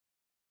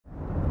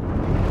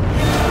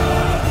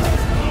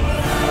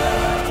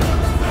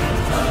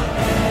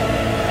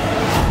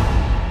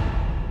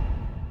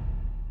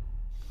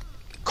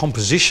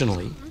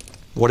compositionally,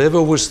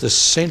 whatever was the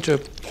centre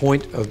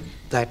point of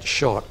that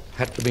shot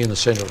had to be in the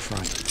centre of the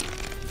frame.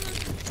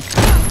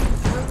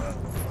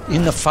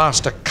 In the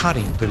faster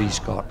cutting that he's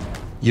got,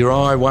 your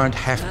eye won't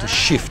have to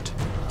shift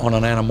on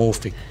an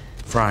anamorphic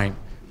frame,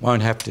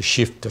 won't have to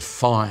shift to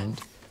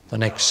find the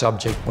next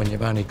subject when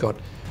you've only got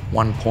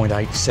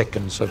 1.8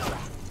 seconds of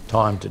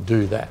time to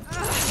do that.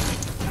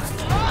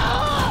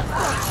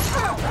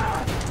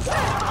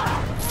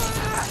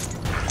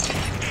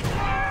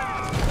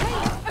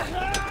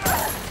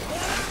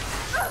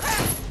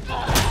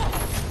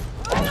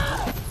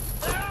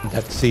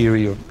 That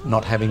theory of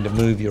not having to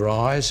move your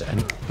eyes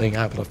and being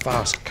able to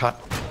fast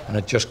cut and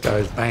it just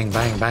goes bang,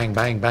 bang, bang,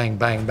 bang, bang,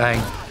 bang,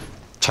 bang,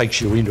 takes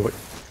you into it.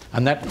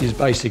 And that is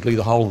basically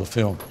the whole of the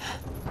film.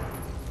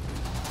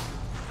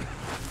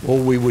 All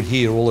we would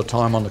hear all the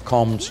time on the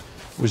comms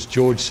was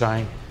George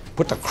saying,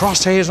 put the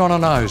crosshairs on her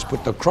nose,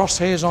 put the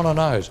crosshairs on her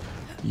nose.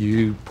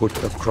 You put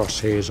the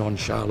crosshairs on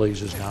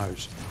Charlize's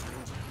nose.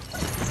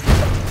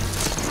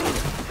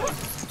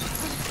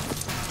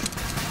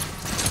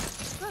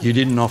 You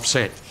didn't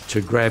offset to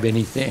grab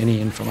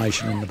any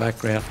information in the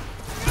background.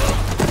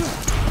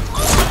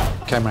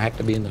 Camera had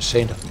to be in the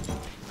centre.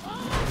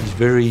 He's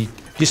very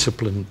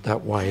disciplined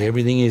that way.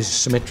 Everything is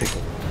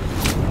symmetrical.